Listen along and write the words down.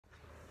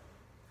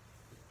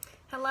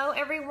Hello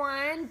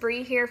everyone,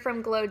 Bree here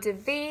from Glow to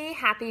V.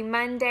 Happy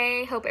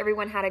Monday. Hope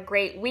everyone had a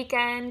great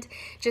weekend.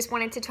 Just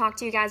wanted to talk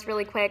to you guys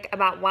really quick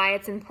about why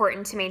it's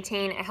important to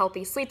maintain a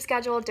healthy sleep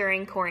schedule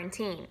during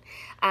quarantine.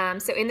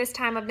 So in this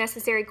time of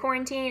necessary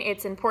quarantine,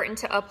 it's important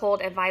to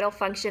uphold a vital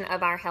function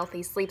of our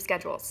healthy sleep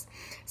schedules.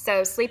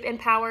 So sleep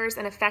empowers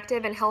an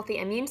effective and healthy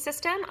immune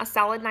system. A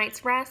solid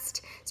night's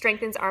rest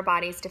strengthens our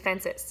body's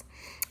defenses.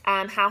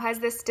 How has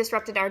this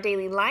disrupted our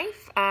daily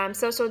life?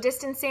 Social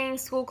distancing,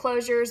 school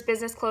closures,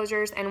 business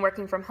closures, and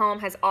working from home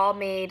has all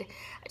made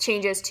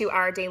changes to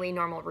our daily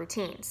normal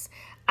routines.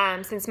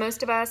 Since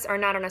most of us are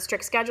not on a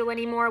strict schedule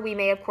anymore, we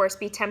may of course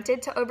be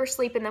tempted to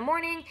oversleep in the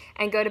morning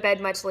and go to bed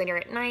much later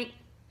at night.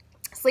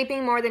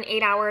 Sleeping more than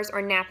 8 hours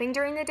or napping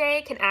during the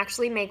day can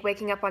actually make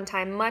waking up on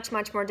time much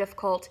more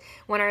difficult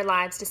when our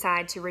lives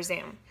decide to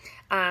resume.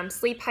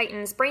 Sleep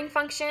heightens brain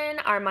function,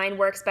 our mind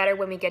works better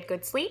when we get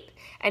good sleep,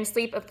 and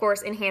sleep of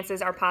course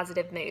enhances our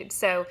positive mood.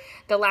 So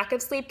the lack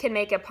of sleep can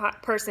make a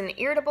person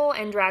irritable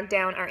and drag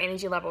down our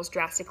energy levels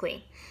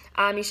drastically.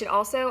 You should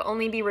also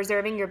only be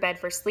reserving your bed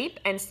for sleep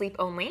and sleep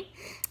only.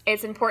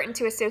 It's important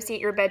to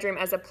associate your bedroom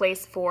as a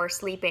place for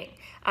sleeping,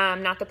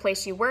 not the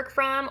place you work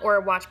from or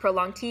watch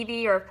prolonged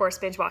TV or of course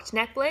binge watch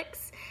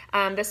Netflix.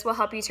 This will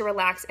help you to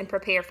relax and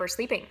prepare for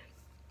sleeping.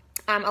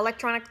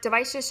 Electronic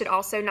devices should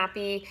also not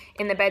be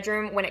in the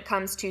bedroom when it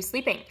comes to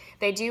sleeping.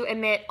 They do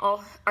emit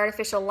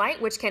artificial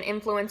light, which can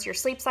influence your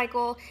sleep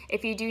cycle.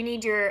 If you do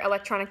need your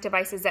electronic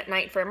devices at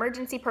night for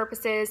emergency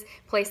purposes,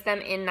 place them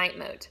in night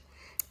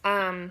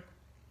mode.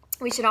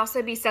 We should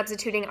also be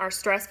substituting our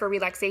stress for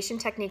relaxation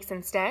techniques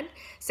instead.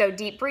 So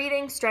deep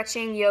breathing,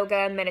 stretching,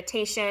 yoga,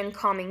 meditation,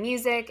 calming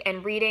music,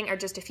 and reading are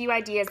just a few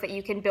ideas that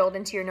you can build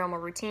into your normal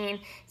routine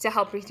to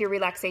help with your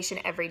relaxation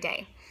every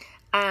day.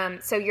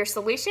 So your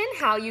solution,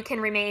 how you can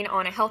remain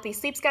on a healthy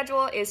sleep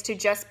schedule, is to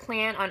just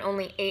plan on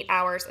only 8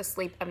 hours of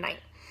sleep a night.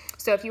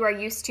 So if you are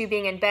used to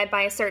being in bed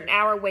by a certain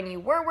hour when you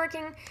were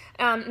working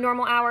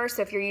normal hours,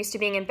 so if you're used to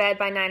being in bed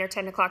by 9 or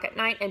 10 o'clock at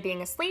night and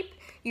being asleep,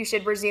 you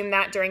should resume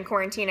that during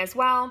quarantine as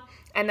well.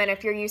 And then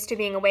if you're used to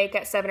being awake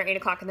at 7 or 8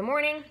 o'clock in the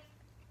morning,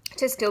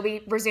 to still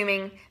be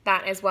resuming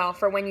that as well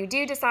for when you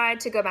do decide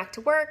to go back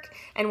to work,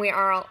 and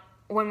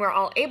when we're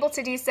all able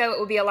to do so, it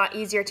will be a lot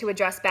easier to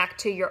adjust back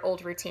to your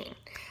old routine.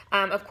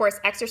 Of course,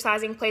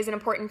 exercising plays an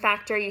important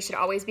factor. You should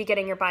always be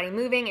getting your body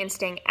moving and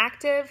staying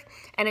active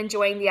and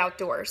enjoying the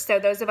outdoors. So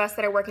those of us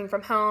that are working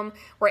from home,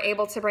 we're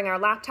able to bring our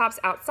laptops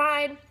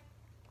outside,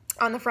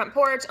 on the front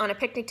porch, on a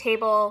picnic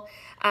table,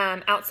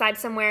 outside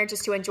somewhere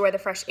just to enjoy the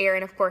fresh air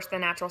and of course the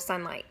natural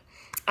sunlight.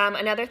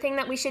 Another thing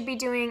that we should be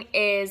doing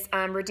is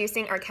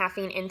reducing our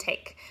caffeine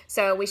intake.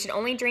 So we should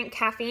only drink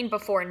caffeine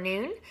before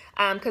noon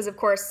because of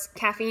course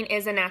caffeine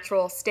is a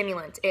natural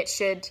stimulant.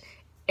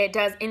 It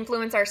does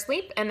influence our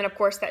sleep, and then of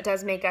course that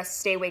does make us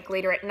stay awake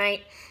later at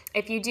night.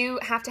 If you do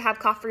have to have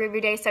coffee every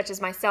day, such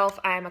as myself,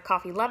 I am a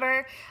coffee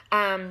lover,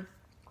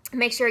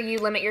 make sure you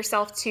limit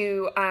yourself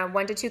to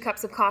 1 to 2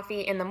 cups of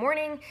coffee in the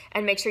morning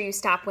and make sure you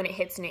stop when it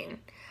hits noon.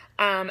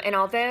 And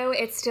although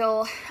it's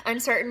still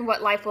uncertain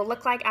what life will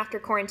look like after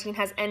quarantine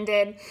has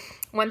ended,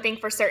 one thing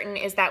for certain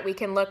is that we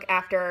can look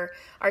after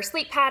our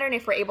sleep pattern.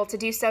 If we're able to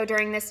do so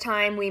during this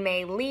time, we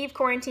may leave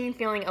quarantine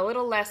feeling a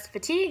little less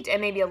fatigued and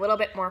maybe a little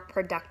bit more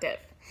productive.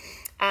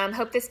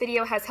 Hope this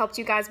video has helped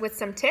you guys with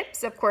some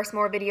tips. Of course,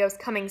 more videos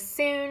coming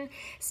soon.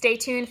 Stay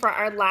tuned for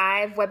our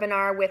live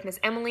webinar with Miss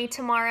Emily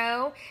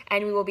tomorrow,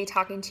 and we will be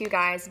talking to you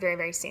guys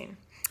very soon.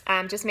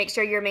 Just make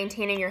sure you're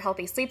maintaining your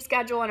healthy sleep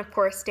schedule and of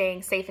course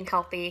staying safe and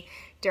healthy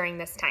during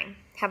this time.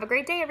 Have a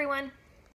great day, everyone.